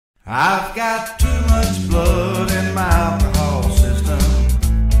I've got too much blood in my alcohol system.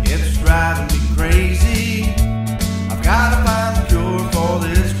 It's driving me crazy. I've got to find a cure for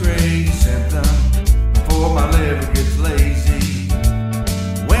this crazy symptom before my liver gets lazy.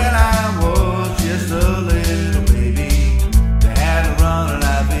 When I was just a little baby, they had to run an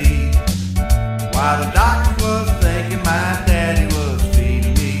IV. While the doctor was thinking my daddy was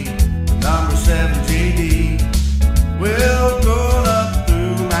feeding me number 7 JD. Well, growing up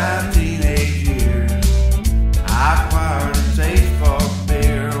through my teenage years, I acquired a taste for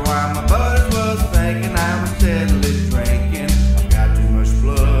beer. While my buddies was thinking I was steadily drinking, I've got too much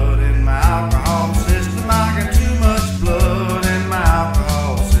blood in my alcohol system. I got too much blood in my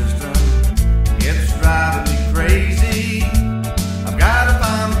alcohol system. It's driving me crazy. I've got to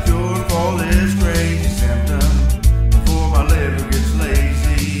find a cure for this crazy symptom before my liver gets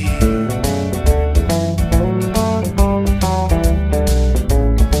lazy.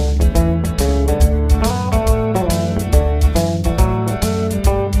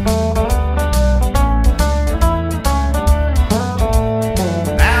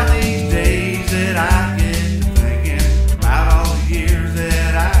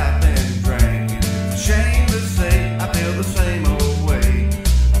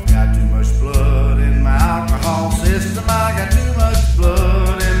 I got too much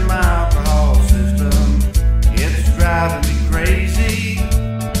blood in my alcohol system. It's driving me crazy.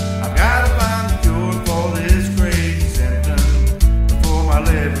 I've got to find a cure for this crazy symptom before my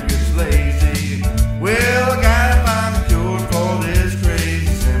liver gets lazy. Well, I gotta find a cure for this crazy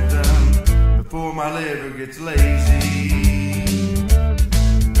symptom before my liver gets lazy.